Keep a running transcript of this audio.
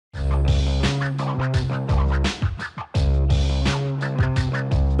The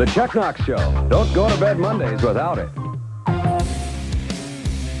Chuck Knoxx Show. Don't go to bed Mondays without it.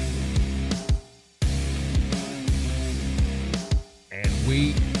 And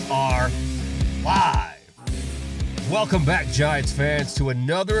we are live. Welcome back, Giants fans, to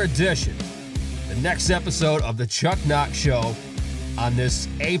another edition, the next episode of the Chuck Knoxx Show on this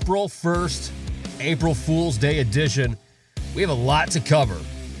April 1st, April Fool's Day edition. We have a lot to cover.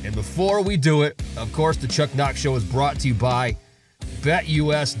 And before we do it, of course, the Chuck Knoxx Show is brought to you by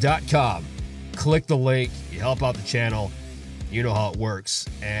BETUS.com. Click the link. You help out the channel. You know how it works.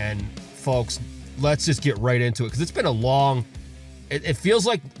 And, folks, let's just get right into it because it's been a long... It feels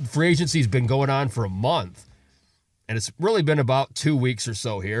like free agency's been going on for a month. And it's really been about 2 weeks or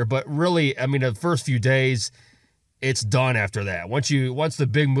so here. But really, I mean, the first few days, it's done after that. Once the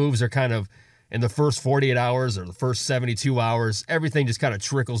big moves are kind of in the first 48 hours or the first 72 hours, everything just kind of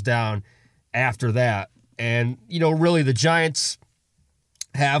trickles down after that. And, you know, really the Giants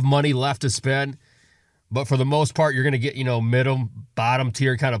have money left to spend, but for the most part, you're going to get, you know, bottom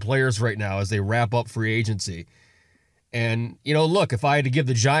tier kind of players right now as they wrap up free agency. And, you know, look, if I had to give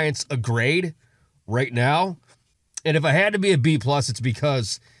the Giants a grade right now, and if I had to be a B+,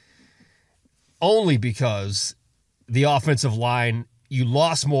 it's only because the offensive line, you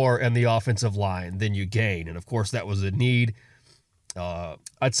lost more in the offensive line than you gained. And of course, that was a need. I'd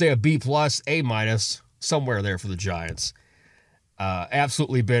say a B+, A-, somewhere there for the Giants.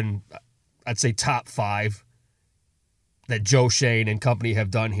 Absolutely been, I'd say, top 5 that Joe Schoen and company have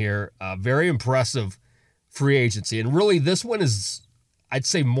done here. Very impressive free agency. And really, this one is, I'd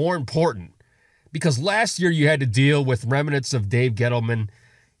say, more important because last year you had to deal with remnants of Dave Gettleman,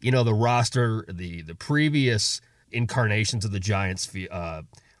 you know, the roster, the previous incarnations of the Giants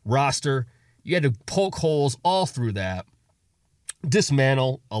roster. You had to poke holes all through that,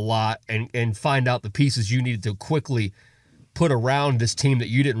 dismantle a lot, and find out the pieces you needed to quickly put around this team that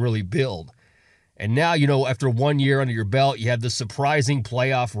you didn't really build. And now, you know, after 1 year under your belt, you have this surprising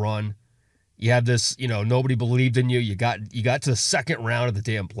playoff run. You have this, you know, nobody believed in you. You got to the second round of the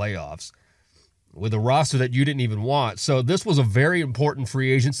damn playoffs with a roster that you didn't even want. So this was a very important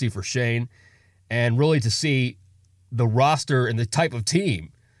free agency for Schoen, and really to see the roster and the type of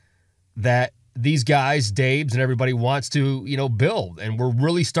team that these guys, Dabes and everybody wants to, you know, build. And we're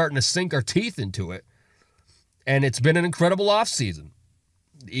really starting to sink our teeth into it. And it's been an incredible offseason.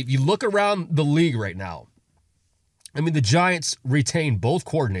 If you look around the league right now, I mean, the Giants retained both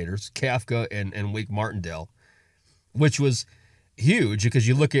coordinators, Kafka and Wake Martindale, which was huge because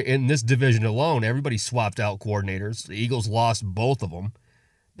you look at in this division alone, everybody swapped out coordinators. The Eagles lost both of them.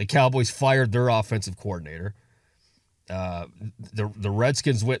 The Cowboys fired their offensive coordinator. The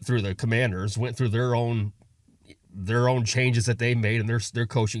Redskins the Commanders went through their own changes that they made and their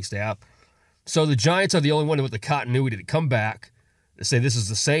coaching staff. So the Giants are the only one with the continuity to come back to say this is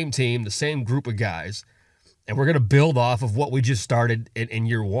the same team, the same group of guys, and we're going to build off of what we just started in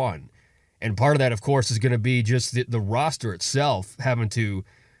year one. And part of that, of course, is going to be just the roster itself having to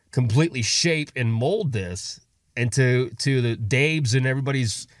completely shape and mold this into the Dabes and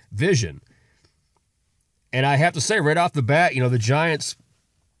everybody's vision. And I have to say right off the bat, you know, the Giants'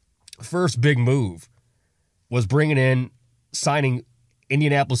 first big move was signing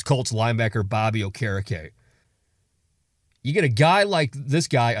Indianapolis Colts linebacker Bobby Okereke. You get a guy like this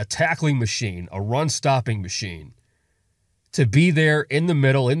guy, a tackling machine, a run-stopping machine, to be there in the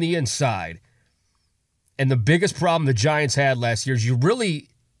middle, in the inside. And the biggest problem the Giants had last year is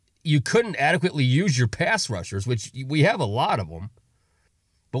you couldn't adequately use your pass rushers, which we have a lot of them.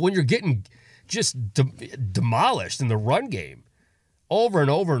 But when you're getting just demolished in the run game over and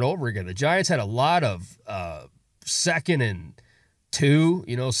over and over again, the Giants had a lot of second and 2,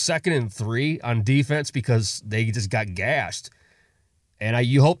 you know, second and 3 on defense because they just got gashed. And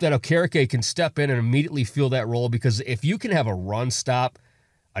you hope that Okereke can step in and immediately fill that role, because if you can have a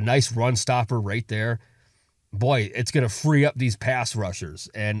nice run stopper right there, boy, it's going to free up these pass rushers.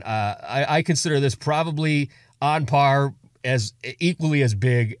 And I consider this probably on par, as equally as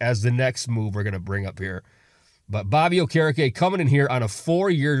big as the next move we're going to bring up here. But Bobby Okereke coming in here on a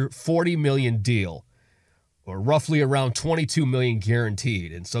 4-year, $40 million deal, or roughly around $22 million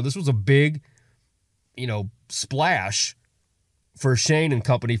guaranteed. And so this was a big, you know, splash for Schoen and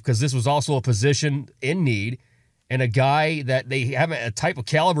company, because this was also a position in need and a guy that they haven't, a type of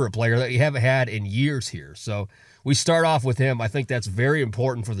caliber of player that you haven't had in years here. So we start off with him. I think that's very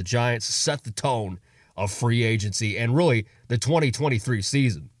important for the Giants to set the tone of free agency and really the 2023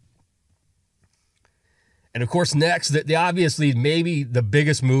 season. And, of course, next, the obviously maybe the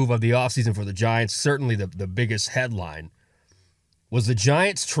biggest move of the offseason for the Giants, certainly the biggest headline, was the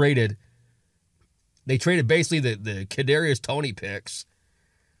Giants traded They traded basically the Kadarius Toney picks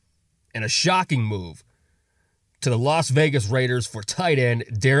and a shocking move to the Las Vegas Raiders for tight end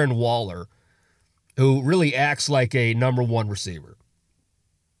Darren Waller, who really acts like a number one receiver.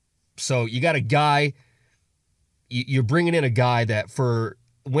 So you got a guy, you're bringing in a guy that for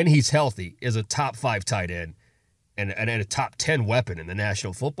when he's healthy is a top 5 tight end and a top 10 weapon in the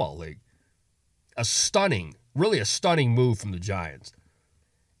National Football League. Really a stunning move from the Giants.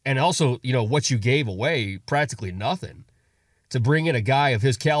 And also, what you gave away, practically nothing, to bring in a guy of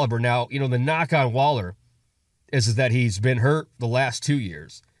his caliber. Now, the knock on Waller is that he's been hurt the last 2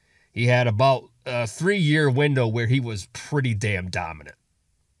 years. He had about a 3-year window where he was pretty damn dominant.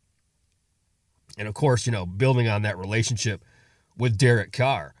 And of course, building on that relationship with Derek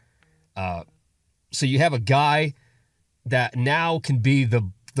Carr. So you have a guy that now can be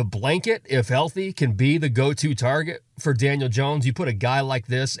the blanket, if healthy, can be the go-to target for Daniel Jones. You put a guy like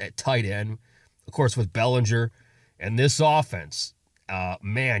this at tight end, of course, with Bellinger, and this offense,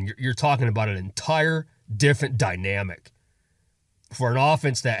 man, you're talking about an entire different dynamic for an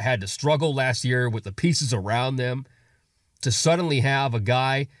offense that had to struggle last year with the pieces around them to suddenly have a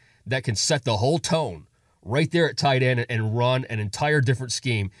guy that can set the whole tone right there at tight end and run an entire different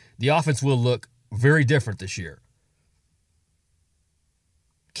scheme. The offense will look very different this year.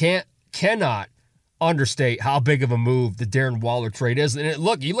 Cannot understate how big of a move the Darren Waller trade is. And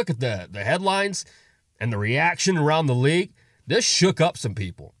you look at the headlines and the reaction around the league. This shook up some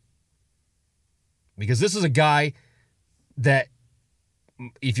people. Because this is a guy that,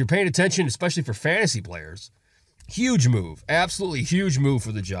 if you're paying attention, especially for fantasy players, huge move. Absolutely huge move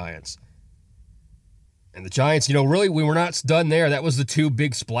for the Giants. And the Giants, really, we were not done there. That was the 2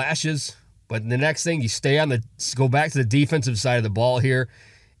 big splashes. But the next thing, you go back to the defensive side of the ball here,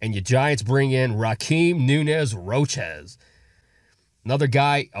 and your Giants bring in Raheem Nunez-Roches. Another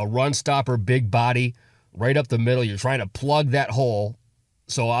guy, a run stopper, big body, right up the middle. You're trying to plug that hole.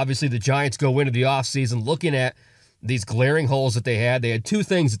 So obviously the Giants go into the offseason looking at these glaring holes that they had. They had 2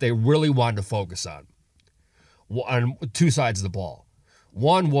 things that they really wanted to focus on 2 sides of the ball.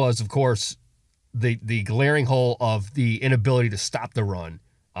 One was, of course, the glaring hole of the inability to stop the run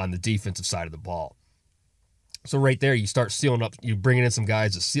on the defensive side of the ball. So right there, you start sealing up, you're bringing in some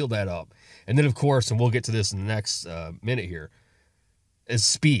guys to seal that up. And then, of course, and we'll get to this in the next minute here, is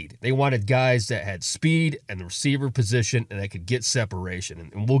speed. They wanted guys that had speed and the receiver position and that could get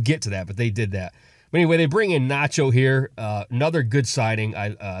separation. And we'll get to that, but they did that. But anyway, they bring in Nacho here. Another good signing.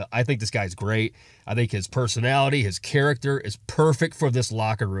 I think this guy's great. I think his personality, his character is perfect for this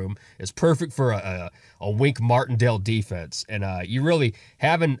locker room. It's perfect for a Wink Martindale defense. And you really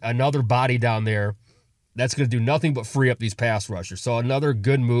having another body down there that's going to do nothing but free up these pass rushers. So another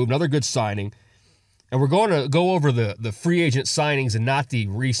good move, another good signing. And we're going to go over the free agent signings and not the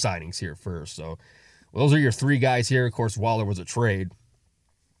re-signings here first. So those are your 3 guys here. Of course, Waller was a trade.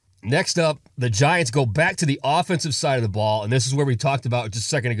 Next up, the Giants go back to the offensive side of the ball, and this is where we talked about just a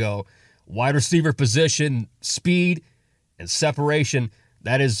second ago. Wide receiver position, speed, and separation.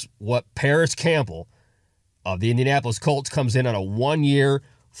 That is what Paris Campbell of the Indianapolis Colts comes in on a 1-year,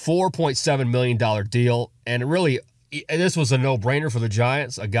 $4.7 million deal. And really, this was a no-brainer for the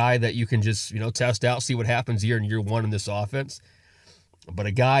Giants, a guy that you can just, test out, see what happens year 1 in this offense. But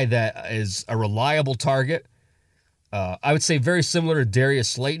a guy that is a reliable target. I would say very similar to Darius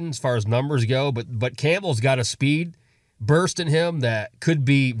Slayton as far as numbers go, but Campbell's got a speed burst in him that could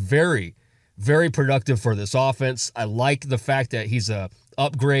be very, very productive for this offense. I like the fact that he's a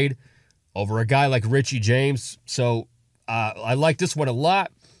upgrade over a guy like Richie James. So I like this one a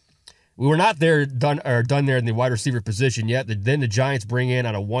lot. We were not done there in the wide receiver position yet. Then the Giants bring in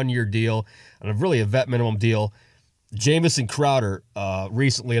on a 1-year deal, on a really a vet minimum deal, Jamison Crowder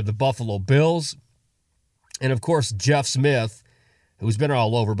recently of the Buffalo Bills. And, of course, Jeff Smith, who's been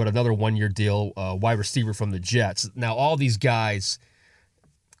all over, but another 1-year deal, wide receiver from the Jets. Now, all these guys,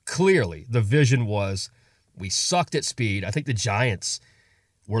 clearly the vision was we sucked at speed. I think the Giants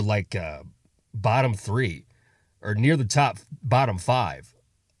were like bottom 3 or near the bottom 5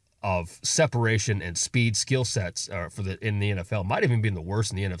 of separation and speed skill sets in the NFL. Might even be the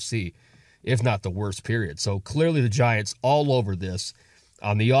worst in the NFC, if not the worst, period. So, clearly the Giants all over this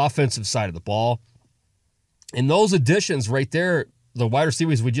on the offensive side of the ball. And those additions right there, the wide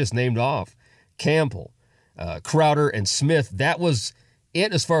receivers we just named off, Campbell, Crowder, and Smith, that was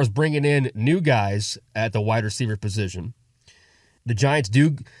it as far as bringing in new guys at the wide receiver position. The Giants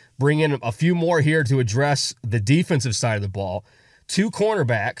do bring in a few more here to address the defensive side of the ball. 2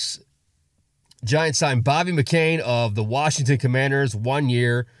 cornerbacks. Giants signed Bobby McCain of the Washington Commanders,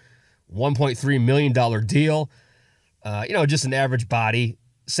 1-year, $1.3 million deal. Just an average body.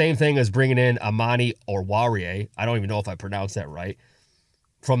 Same thing as bringing in Amani Oruwariye. I don't even know if I pronounced that right.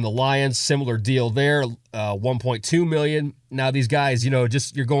 From the Lions, similar deal there, $1.2 million. Now these guys,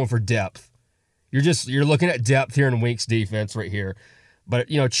 just you're going for depth. You're looking at depth here in Wink's defense right here. But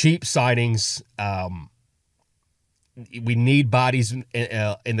cheap signings. We need bodies in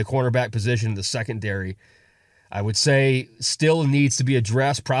the cornerback position, in the secondary. I would say still needs to be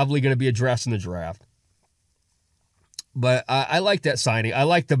addressed. Probably going to be addressed in the draft. But I like that signing. I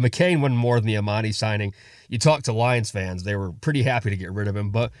like the McCain one more than the Amani signing. You talk to Lions fans, they were pretty happy to get rid of him.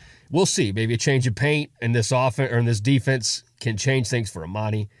 But we'll see. Maybe a change of paint in this offense or in this defense can change things for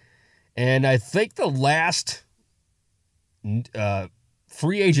Amani. And I think the last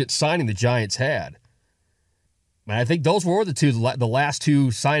free agent signing the Giants had, and I think those were the last two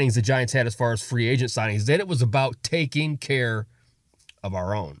signings the Giants had as far as free agent signings. Then it was about taking care of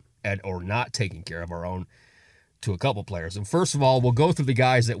our own or not taking care of our own to a couple players. And first of all, we'll go through the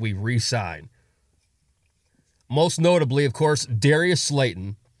guys that we re-signed. Most notably, of course, Darius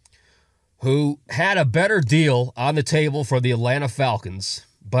Slayton, who had a better deal on the table for the Atlanta Falcons,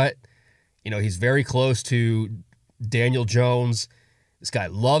 but he's very close to Daniel Jones. This guy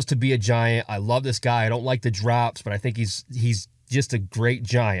loves to be a Giant. I love this guy. I don't like the drops, but I think he's just a great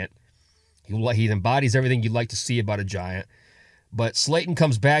Giant. He embodies everything you'd like to see about a Giant. But Slayton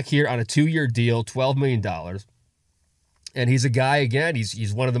comes back here on a 2-year deal, $12 million. And he's a guy, again,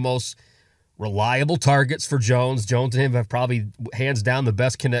 he's one of the most reliable targets for Jones. Jones and him have probably hands down the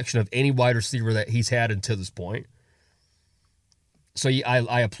best connection of any wide receiver that he's had until this point. So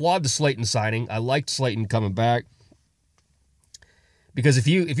I applaud the Slayton signing. I liked Slayton coming back. Because if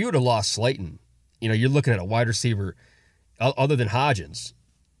you would have lost Slayton, you're looking at a wide receiver other than Hodgins,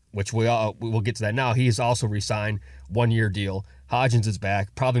 which we'll get to that now. He's also re-signed, 1-year deal. Hodgins is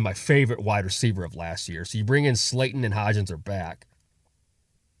back, probably my favorite wide receiver of last year. So you bring in Slayton and Hodgins are back.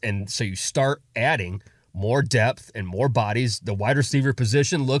 And so you start adding more depth and more bodies. The wide receiver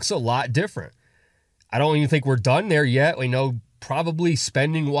position looks a lot different. I don't even think we're done there yet. We know probably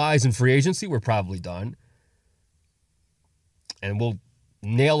spending-wise in free agency, we're probably done. And we'll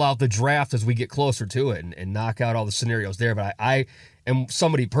nail out the draft as we get closer to it and knock out all the scenarios there. But I am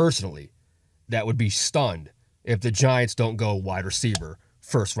somebody personally that would be stunned if the Giants don't go wide receiver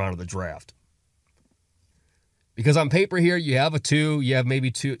first round of the draft. Because on paper here, you have a 2, you have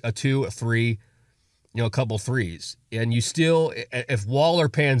maybe a 2, a 3, a couple 3s. And you still, if Waller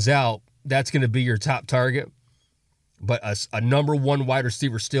pans out, that's going to be your top target. But a number 1 wide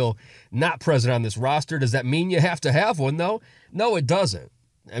receiver still not present on this roster. Does that mean you have to have one, though? No, it doesn't.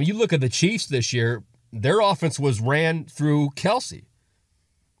 I mean, you look at the Chiefs this year, their offense was ran through Kelsey.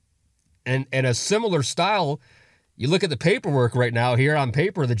 And a similar style, you look at the paperwork right now here on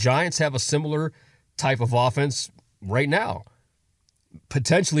paper, the Giants have a similar type of offense right now,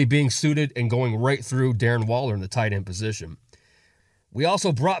 potentially being suited and going right through Darren Waller in the tight end position. We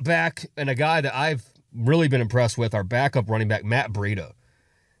also brought back, and a guy that I've really been impressed with, our backup running back, Matt Breida.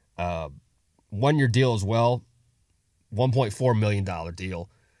 1-year deal as well, $1.4 million deal.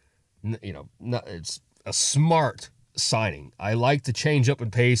 It's a smart signing. I like the change up in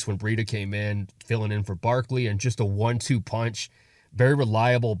pace when Breida came in, filling in for Barkley, and just a 1-2 punch. Very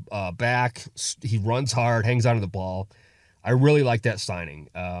reliable back. He runs hard, hangs onto the ball. I really like that signing.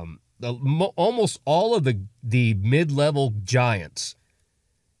 Almost all of the mid-level Giants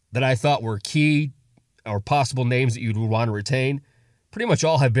that I thought were key or possible names that you'd want to retain, pretty much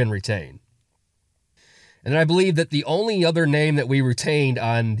all have been retained. And I believe that the only other name that we retained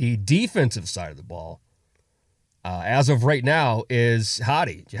on the defensive side of the ball, as of right now, is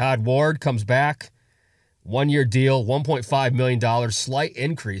Hadi. Jihad Ward comes back, 1-year deal, $1.5 million, slight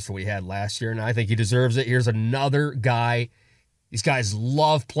increase from what we had last year, and I think he deserves it. Here's another guy. These guys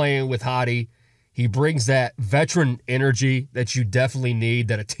love playing with Hadi. He brings that veteran energy that you definitely need,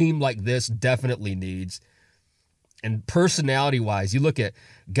 that a team like this definitely needs. And personality-wise, you look at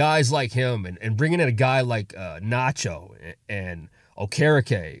guys like him and bringing in a guy like Nacho and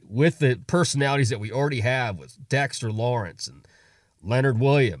Okereke with the personalities that we already have with Dexter Lawrence and Leonard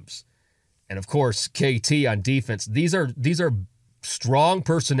Williams, and of course KT on defense. These are strong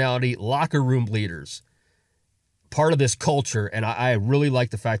personality locker room leaders, part of this culture, and I really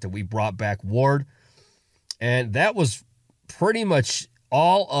like the fact that we brought back Ward. And that was pretty much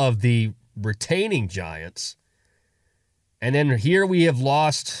all of the retaining Giants. And then here we have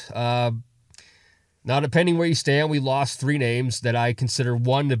lost, now depending where you stand, we lost 3 names that I consider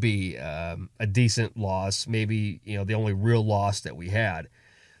one to be a decent loss, maybe the only real loss that we had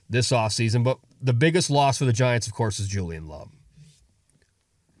this offseason. But the biggest loss for the Giants, of course, is Julian Love.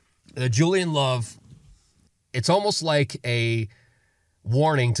 Julian Love, it's almost like a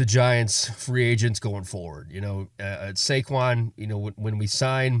warning to Giants free agents going forward. Saquon,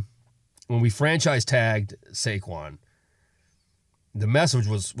 when we franchise tagged Saquon, the message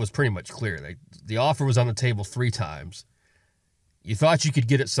was pretty much clear. The offer was on the table 3 times. You thought you could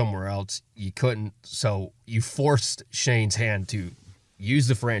get it somewhere else. You couldn't, so you forced Shane's hand to use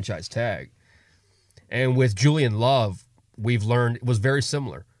the franchise tag. And with Julian Love, we've learned it was very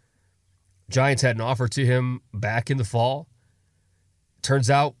similar. Giants had an offer to him back in the fall. Turns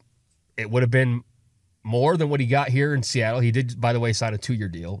out it would have been more than what he got here in Seattle. He did, by the way, sign a 2-year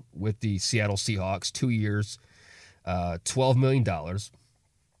deal with the Seattle Seahawks, 2 years, $12 million.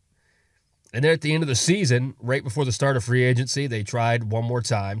 And then at the end of the season, right before the start of free agency, they tried one more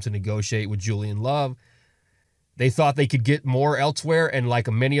time to negotiate with Julian Love. They thought they could get more elsewhere, and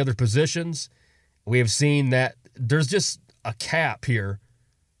like many other positions, we have seen that there's just a cap here,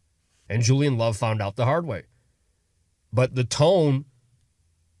 and Julian Love found out the hard way. But the tone,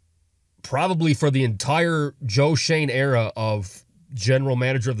 probably for the entire Joe Schoen era of general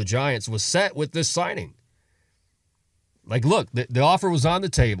manager of the Giants, was set with this signing. Look, the offer was on the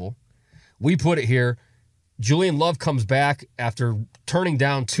table. We put it here. Julian Love comes back after turning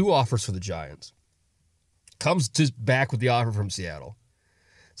down 2 offers for the Giants. Comes back with the offer from Seattle.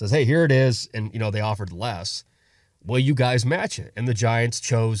 Says, hey, here it is. And, they offered less. Will you guys match it? And the Giants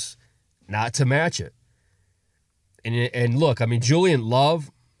chose not to match it. And look, Julian Love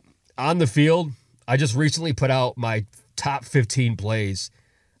on the field, I just recently put out my top 15 plays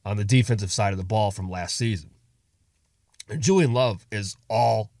on the defensive side of the ball from last season. And Julian Love is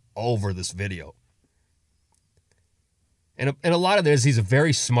all over this video. And a lot of this, he's a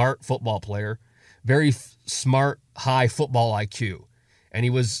very smart football player, very smart, high football IQ. And he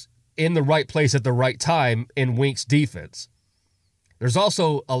was in the right place at the right time in Wink's defense. There's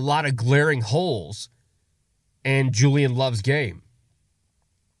also a lot of glaring holes in Julian Love's game.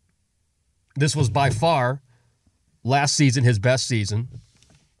 This was by far last season his best season.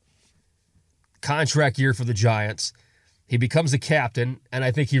 Contract year for the Giants. He becomes a captain, and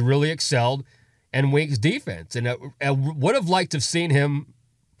I think he really excelled in Wink's defense. And I would have liked to have seen him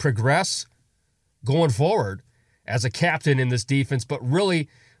progress going forward as a captain in this defense. But really,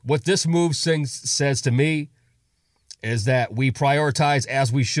 what this move says to me is that we prioritize,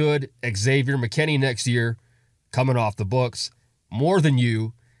 as we should, Xavier McKinney next year, coming off the books, more than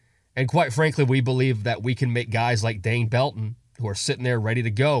you. And quite frankly, we believe that we can make guys like Dane Belton, who are sitting there ready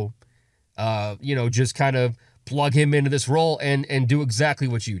to go, just kind of plug him into this role and do exactly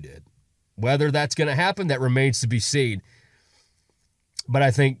what you did. Whether that's going to happen, that remains to be seen. But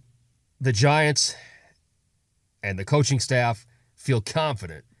I think the Giants and the coaching staff feel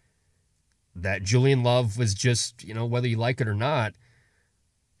confident that Julian Love was just, whether you like it or not,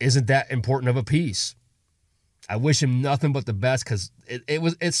 isn't that important of a piece. I wish him nothing but the best, because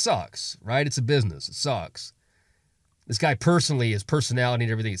it sucks, right? It's a business. It sucks. This guy personally, his personality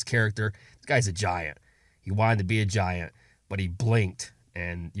and everything, his character, this guy's a Giant. He wanted to be a Giant, but he blinked,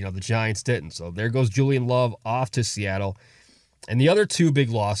 and, the Giants didn't. So there goes Julian Love off to Seattle. And the other 2 big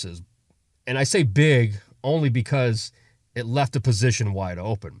losses, and I say big only because it left the position wide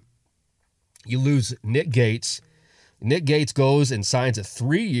open. You lose Nick Gates. Nick Gates goes and signs a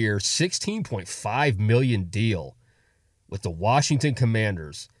 3-year, $16.5 million deal with the Washington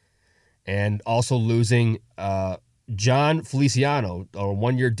Commanders, and also losing John Feliciano, a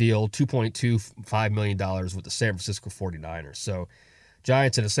 1-year deal, $2.25 million with the San Francisco 49ers. So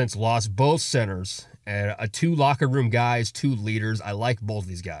Giants, in a sense, lost both centers and 2 locker room guys, 2 leaders. I like both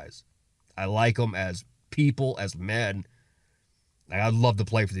these guys. I like them as people, as men. I'd love to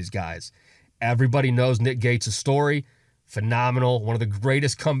play for these guys. Everybody knows Nick Gates' story. Phenomenal. One of the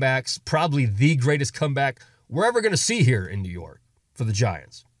greatest comebacks, probably the greatest comeback we're ever going to see here in New York for the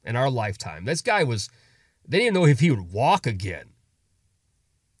Giants in our lifetime. This guy was, they didn't know if he would walk again.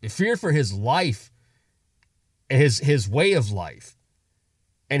 They feared for his life, his way of life.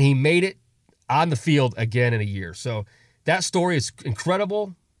 And he made it on the field again in a year. So that story is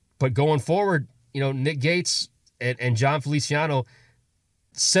incredible. But going forward, Nick Gates and John Feliciano,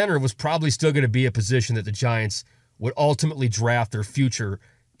 center was probably still going to be a position that the Giants would ultimately draft their future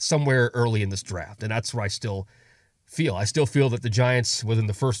somewhere early in this draft. And that's where I still feel. I still feel that the Giants, within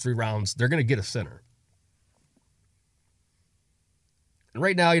the first 3 rounds, they're going to get a center. And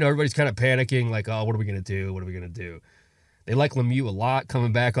right now, everybody's kind of panicking, like, oh, what are we going to do? What are we going to do? They like Lemieux a lot,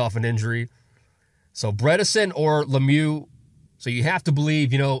 coming back off an injury. So Bredesen or Lemieux, so you have to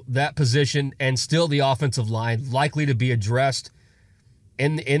believe, that position and still the offensive line likely to be addressed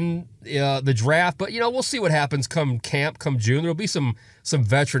in the draft. But, we'll see what happens come camp, come June. There'll be some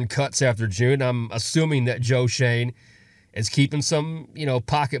veteran cuts after June. I'm assuming that Joe Schoen is keeping some,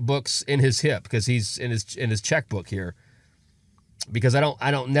 pocketbooks in his hip because he's in his checkbook here. Because I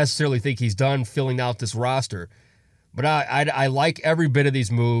don't necessarily think he's done filling out this roster. But I like every bit of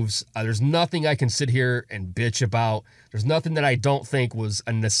these moves. There's nothing I can sit here and bitch about. There's nothing that I don't think was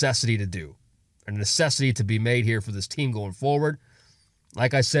a necessity to do. A necessity to be made here for this team going forward.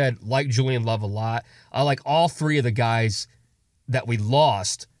 Like I said, like Julian Love a lot. I like all three of the guys that we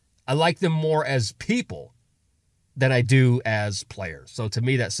lost. I like them more as people than I do as players. So to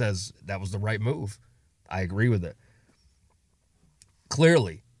me, that says that was the right move. I agree with it.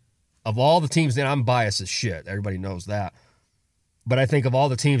 Clearly, of all the teams, and I'm biased as shit. Everybody knows that. But I think of all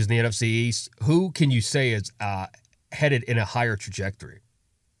the teams in the NFC East, who can you say is headed in a higher trajectory?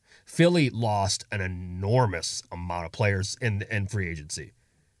 Philly lost an enormous amount of players in free agency.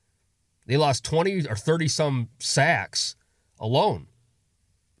 They lost 20 or 30 some sacks alone,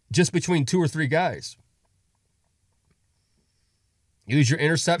 just between 2 or 3 guys. You lose your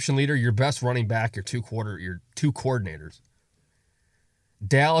interception leader, your best running back, your two coordinators.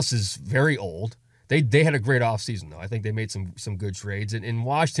 Dallas is very old. They had a great offseason, though. I think they made some good trades. And in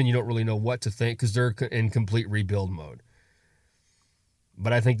Washington, you don't really know what to think because they're in complete rebuild mode.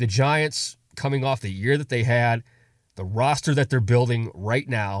 But I think the Giants, coming off the year that they had, the roster that they're building right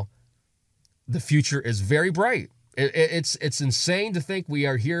now, the future is very bright. It's insane to think we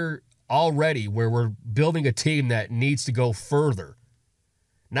are here already where we're building a team that needs to go further.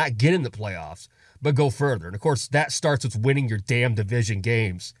 Not get in the playoffs, but go further. And, of course, that starts with winning your damn division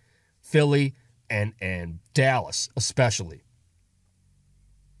games. Philly and Dallas especially.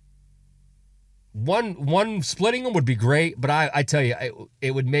 One splitting them would be great, but I tell you,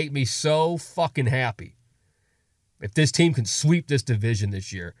 it would make me so fucking happy if this team can sweep this division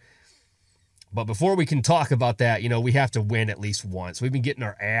this year. But before we can talk about that, we have to win at least once. We've been getting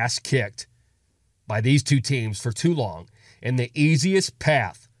our ass kicked by these two teams for too long. And the easiest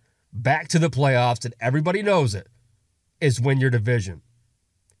path back to the playoffs, and everybody knows it, is win your division.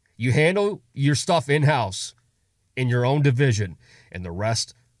 You handle your stuff in-house in your own division, and the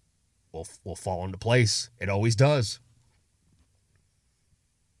rest will fall into place. It always does.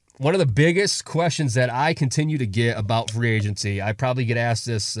 One of the biggest questions that I continue to get about free agency, I probably get asked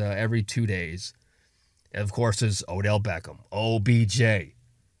this every 2 days, and of course, is Odell Beckham, OBJ.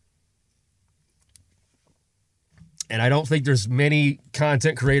 And I don't think there's many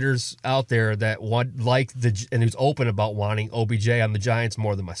content creators out there that and who's open about wanting OBJ on the Giants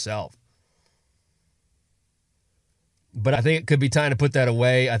more than myself. But I think it could be time to put that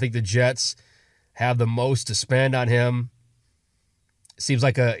away. I think the Jets have the most to spend on him. Seems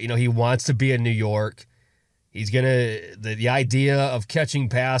like he wants to be in New York. He's the idea of catching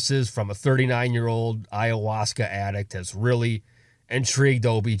passes from a 39-year-old ayahuasca addict has really intrigued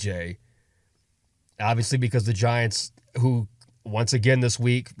OBJ. Obviously, because the Giants, who once again this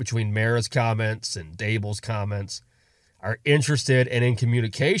week, between Mara's comments and Dable's comments, are interested and in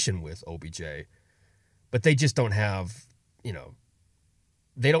communication with OBJ, but they just don't have,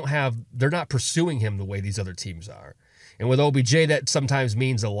 they're not pursuing him the way these other teams are. And with OBJ, that sometimes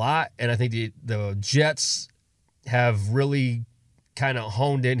means a lot. And I think the Jets have really kind of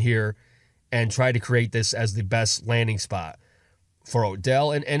honed in here and tried to create this as the best landing spot for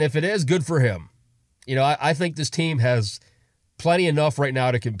Odell. And if it is, good for him. I think this team has plenty enough right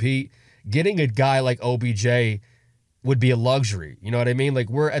now to compete. Getting a guy like OBJ would be a luxury. You know what I mean? Like,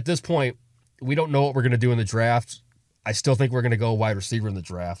 we're at this point, we don't know what we're going to do in the draft. I still think we're going to go wide receiver in the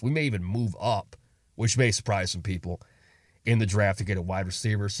draft. We may even move up, which may surprise some people in the draft to get a wide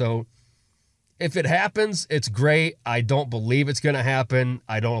receiver. So if it happens, it's great. I don't believe it's going to happen.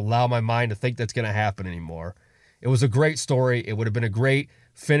 I don't allow my mind to think that's going to happen anymore. It was a great story. It would have been a great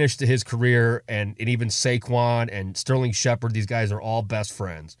finish to his career, and even Saquon and Sterling Shepard, these guys are all best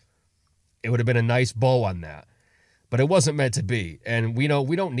friends. It would have been a nice bow on that. But it wasn't meant to be, and we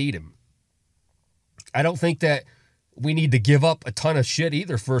don't need him. I don't think that we need to give up a ton of shit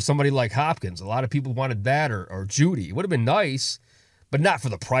either for somebody like Hopkins. A lot of people wanted that or Judy. It would have been nice, but not for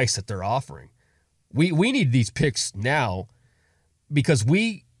the price that they're offering. We need these picks now because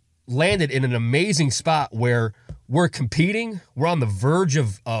we landed in an amazing spot where we're competing. We're on the verge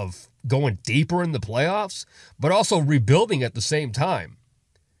of going deeper in the playoffs, but also rebuilding at the same time.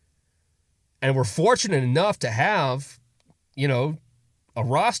 And we're fortunate enough to have, a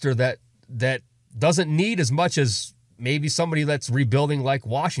roster that doesn't need as much as maybe somebody that's rebuilding like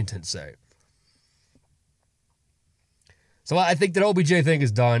Washington, say. So I think that OBJ thing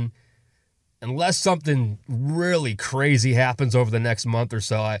is done. Unless something really crazy happens over the next month or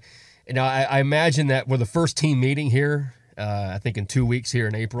so, I imagine that we're the first team meeting here, I think in 2 weeks here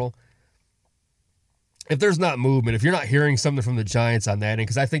in April. if there's not movement, if you're not hearing something from the Giants on that end,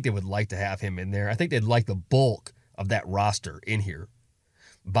 because I think they would like to have him in there. I think they'd like the bulk of that roster in here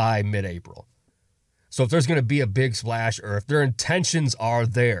by mid-April. So if there's going to be a big splash, or if their intentions are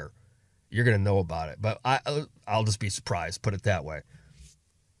there, you're going to know about it. But I'll just be surprised, put it that way.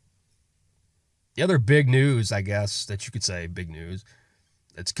 The other big news, I guess, that you could say big news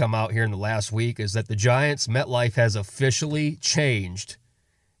that's come out here in the last week is that the Giants, MetLife, has officially changed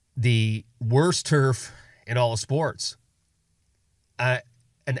the worst turf in all of sports. An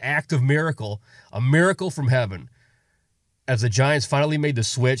act of miracle, a miracle from heaven. As the Giants finally made the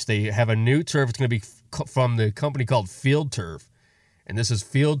switch, they have a new turf. It's going to be from the company called Field Turf. And this is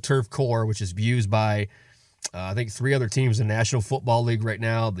Field Turf Core, which is used by, I think, 3 other teams in the National Football League right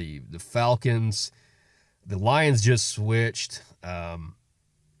now. The Falcons, the Lions just switched. I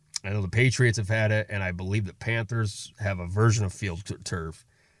know the Patriots have had it, and I believe the Panthers have a version of Field Turf.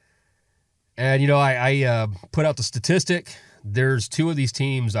 And, you know, I put out the statistic. There's 2 of these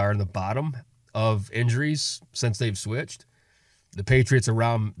teams are in the bottom of injuries since they've switched. The Patriots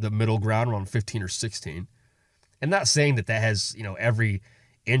around the middle ground, around 15 or 16. And not saying that has, you know, every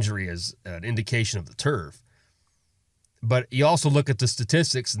injury is an indication of the turf. But you also look at the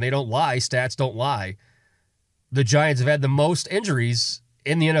statistics, and they don't lie. Stats don't lie. The Giants have had the most injuries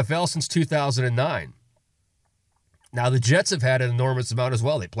in the NFL since 2009. Now, the Jets have had an enormous amount as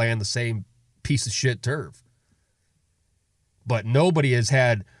well. They play on the same piece of shit turf. But nobody has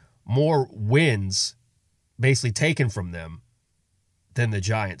had more wins basically taken from them than the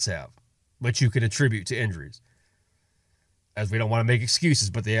Giants have, which you could attribute to injuries. As we don't want to make excuses,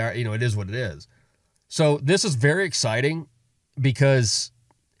 but they are, you know, it is what it is. So this is very exciting because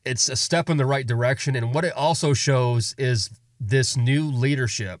it's a step in the right direction. And what it also shows is this new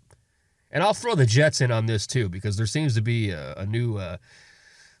leadership. And I'll throw the Jets in on this too, because there seems to be a new, I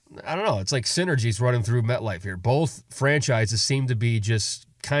don't know, it's like synergies running through MetLife here. Both franchises seem to be just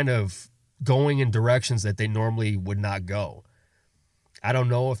kind of going in directions that they normally would not go. I don't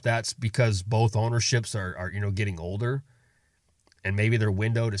know if that's because both ownerships are you know, getting older, and maybe their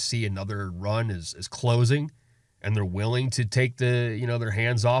window to see another run is closing, and they're willing to take the, you know, their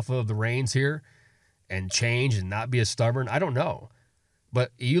hands off of the reins here and change and not be as stubborn. I don't know. But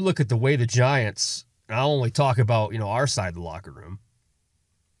you look at the way the Giants, and I'll only talk about, you know, our side of the locker room,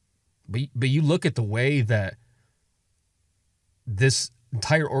 but you look at the way that this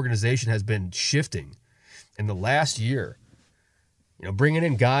entire organization has been shifting in the last year. You know, bringing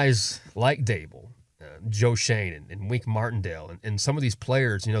in guys like Dable, Joe Shane, and Wink Martindale, and some of these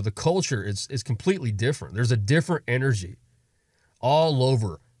players, you know, the culture is completely different. There's a different energy all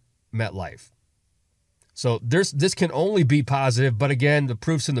over MetLife. So this can only be positive, but again, the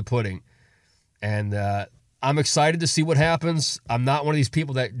proof's in the pudding. And I'm excited to see what happens. I'm not one of these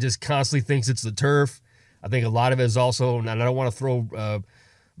people that just constantly thinks it's the turf. I think a lot of it is also, and I don't want to throw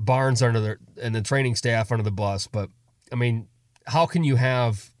Barnes and the training staff under the bus, but I mean, how can you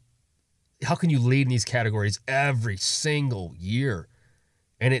lead in these categories every single year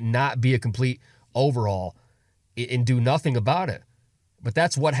and it not be a complete overhaul and do nothing about it? But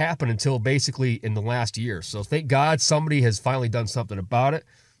that's what happened until basically in the last year. So thank God somebody has finally done something about it.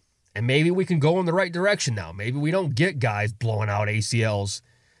 And maybe we can go in the right direction now. Maybe we don't get guys blowing out ACLs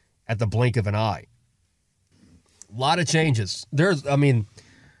at the blink of an eye. A lot of changes.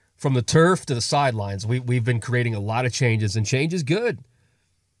 From the turf to the sidelines, we've been creating a lot of changes, and change is good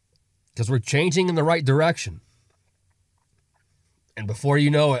because we're changing in the right direction. And before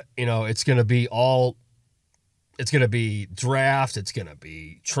you know it, you know, it's going to be draft, it's going to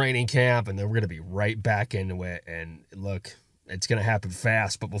be training camp, and then we're going to be right back into it. And look, it's going to happen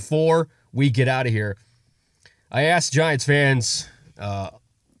fast. But before we get out of here, I asked Giants fans,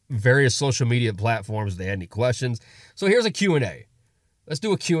 various social media platforms, if they had any questions. So here's a Q&A. Let's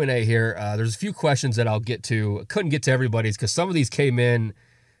do a Q&A here. There's a few questions that I'll get to. I couldn't get to everybody's because some of these came in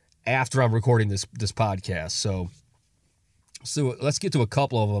after I'm recording this podcast. So let's get to a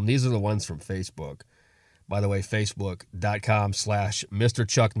couple of them. These are the ones from Facebook. By the way, facebook.com/Mr.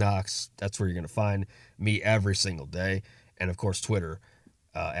 Chuck Knoxx. That's where you're going to find me every single day. And, of course, Twitter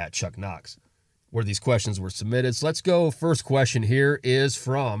at Chuck Knoxx, where these questions were submitted. So let's go. First question here is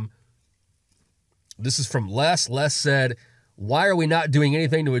from Les. Les said, why are we not doing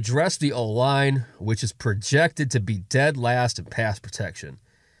anything to address the O-line, which is projected to be dead last in pass protection?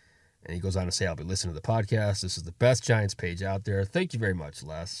 And he goes on to say, I'll be listening to the podcast. This is the best Giants page out there. Thank you very much,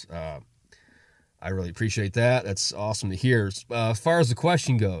 Les. I really appreciate that. That's awesome to hear. As far as the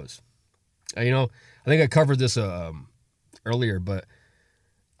question goes, you know, I think I covered this earlier, but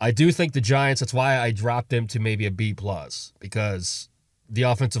I do think the Giants, that's why I dropped them to maybe a B+, because the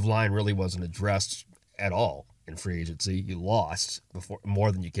offensive line really wasn't addressed at all in free agency. You lost before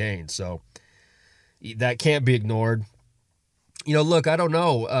more than you gained. So that can't be ignored. Look, I don't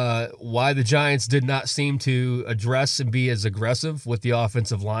know why the Giants did not seem to address and be as aggressive with the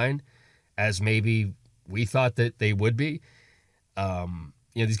offensive line as maybe we thought that they would be.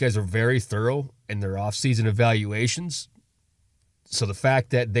 These guys are very thorough in their offseason evaluations. So the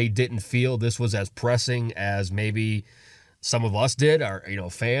fact that they didn't feel this was as pressing as maybe some of us did, our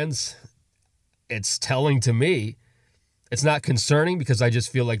fans, it's telling to me. It's not concerning because I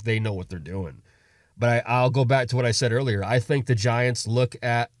just feel like they know what they're doing. But I'll go back to what I said earlier. I think the Giants look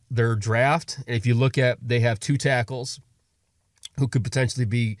at their draft, and if you look at, they have 2 tackles who could potentially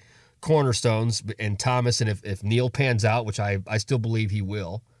be cornerstones, and Thomas, and if Neal pans out, which I still believe he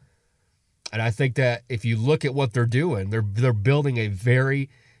will. And I think that if you look at what they're doing, they're building a very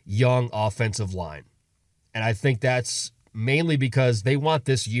young offensive line. And I think that's mainly because they want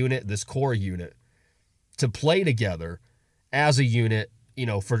this unit, this core unit, to play together as a unit,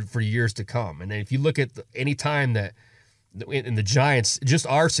 for years to come. And if you look at any time that in the Giants, just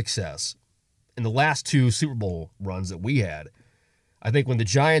our success in the last 2 Super Bowl runs that we had, I think when the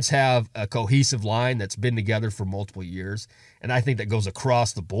Giants have a cohesive line that's been together for multiple years, and I think that goes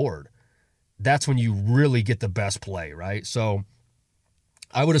across the board, that's when you really get the best play, right? So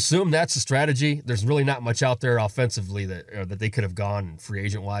I would assume that's the strategy. There's really not much out there offensively that they could have gone free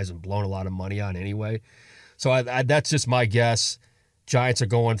agent-wise and blown a lot of money on anyway. So that's just my guess. Giants are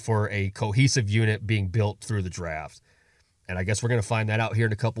going for a cohesive unit being built through the draft. And I guess we're going to find that out here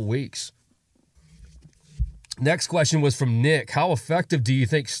in a couple weeks. Next question was from Nick. How effective do you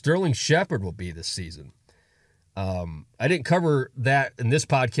think Sterling Shepard will be this season? I didn't cover that in this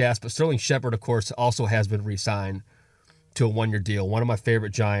podcast, but Sterling Shepard, of course, also has been re-signed to a 1-year deal. One of my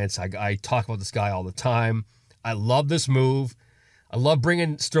favorite Giants. I talk about this guy all the time. I love this move. I love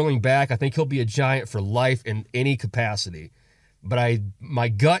bringing Sterling back. I think he'll be a Giant for life in any capacity. But my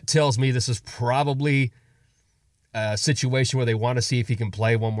gut tells me this is probably a situation where they want to see if he can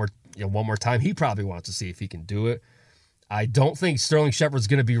play one more time. He probably wants to see if he can do it. I don't think Sterling Shepard's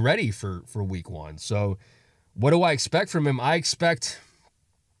going to be ready for week 1. So what do I expect from him? I expect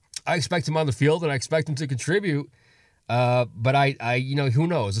him on the field, and I expect him to contribute. But who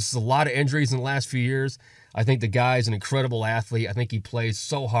knows? This is a lot of injuries in the last few years. I think the guy's an incredible athlete. I think he plays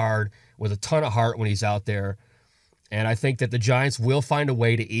so hard with a ton of heart when he's out there. And I think that the Giants will find a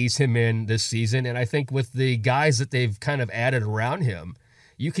way to ease him in this season. And I think with the guys that they've kind of added around him,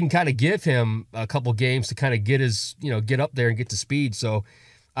 you can kind of give him a couple games to kind of get up there and get to speed. So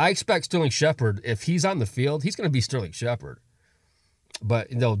I expect Sterling Shepard, if he's on the field, he's going to be Sterling Shepard. But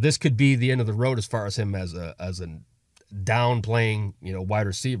this could be the end of the road as far as him as a down playing, wide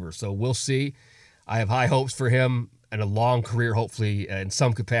receiver. So we'll see. I have high hopes for him and a long career, hopefully, in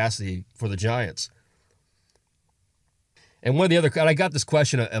some capacity for the Giants. And I got this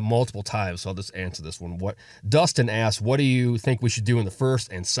question multiple times, so I'll just answer this one. Dustin asked, what do you think we should do in the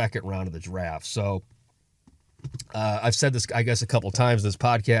first and second round of the draft? So I've said this, I guess, a couple times in this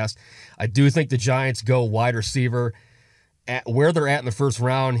podcast. I do think the Giants go wide receiver. At where they're at in the first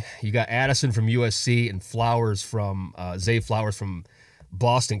round, you got Addison from USC and Zay Flowers from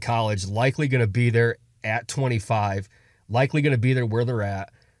Boston College, likely going to be there at 25, likely going to be there where they're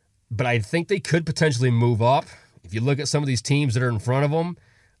at. But I think they could potentially move up. If you look at some of these teams that are in front of them,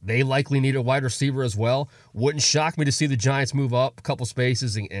 they likely need a wide receiver as well. Wouldn't shock me to see the Giants move up a couple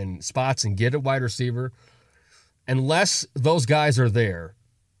spaces and spots and get a wide receiver. Unless those guys are there,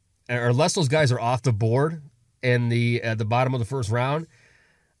 or unless those guys are off the board at the bottom of the first round,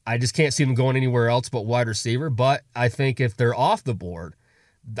 I just can't see them going anywhere else but wide receiver. But I think if they're off the board,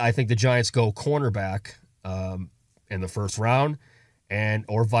 I think the Giants go cornerback in the first round,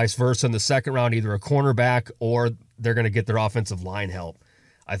 or vice versa in the second round, either a cornerback or they're going to get their offensive line help,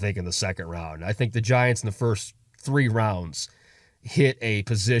 I think, in the second round. I think the Giants in the first 3 rounds hit a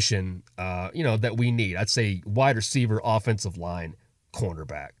position, that we need. I'd say wide receiver, offensive line,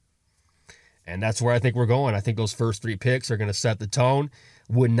 cornerback. And that's where I think we're going. I think those first 3 picks are going to set the tone.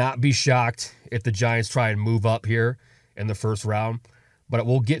 Would not be shocked if the Giants try and move up here in the first round. But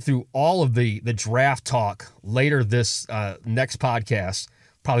we'll get through all of the draft talk later this next podcast.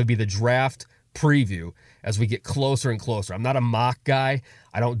 Probably be the draft preview as we get closer and closer. I'm not a mock guy.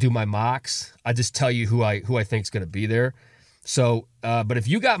 I don't do my mocks. I just tell you who I think is going to be there. So, but if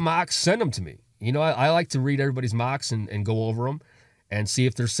you got mocks, send them to me. I like to read everybody's mocks and go over them and see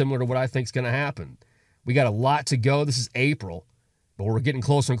if they're similar to what I think is going to happen. We got a lot to go. This is April, but we're getting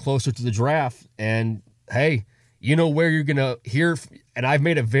closer and closer to the draft. And hey, where you're going to hear, and I've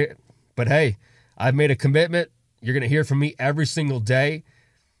made I've made a commitment. You're going to hear from me every single day.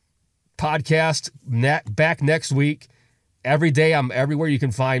 Podcast back next week. Every day, I'm everywhere you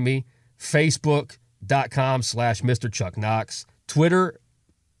can find me. Facebook.com/Mr. Chuck Knoxx. Twitter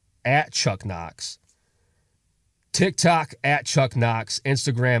 @Chuck Knoxx. TikTok @Chuck Knoxx.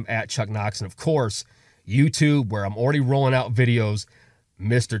 Instagram @Chuck Knoxx. And of course, YouTube, where I'm already rolling out videos,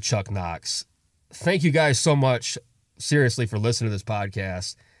 Mr. Chuck Knoxx. Thank you guys so much, seriously, for listening to this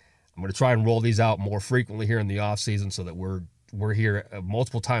podcast. I'm going to try and roll these out more frequently here in the off season so that we're here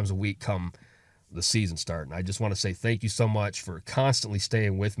multiple times a week come the season start. And I just want to say thank you so much for constantly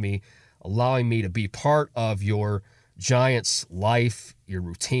staying with me, allowing me to be part of your Giants life, your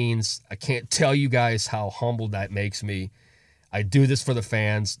routines. I can't tell you guys how humbled that makes me. I do this for the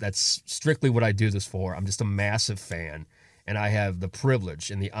fans. That's strictly what I do this for. I'm just a massive fan, and I have the privilege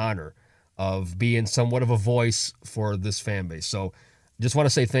and the honor of being somewhat of a voice for this fan base. So just want to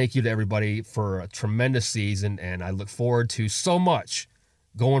say thank you to everybody for a tremendous season, and I look forward to so much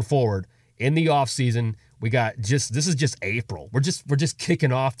going forward in the off season. This is just April. We're just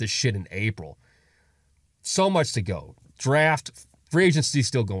kicking off this shit in April. So much to go. Draft, free agency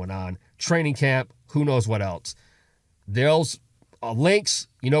still going on, training camp, who knows what else. There's links,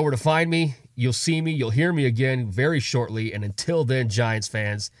 you know where to find me. You'll see me, you'll hear me again very shortly, and until then, Giants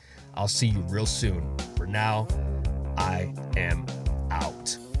fans, I'll see you real soon. For now, I am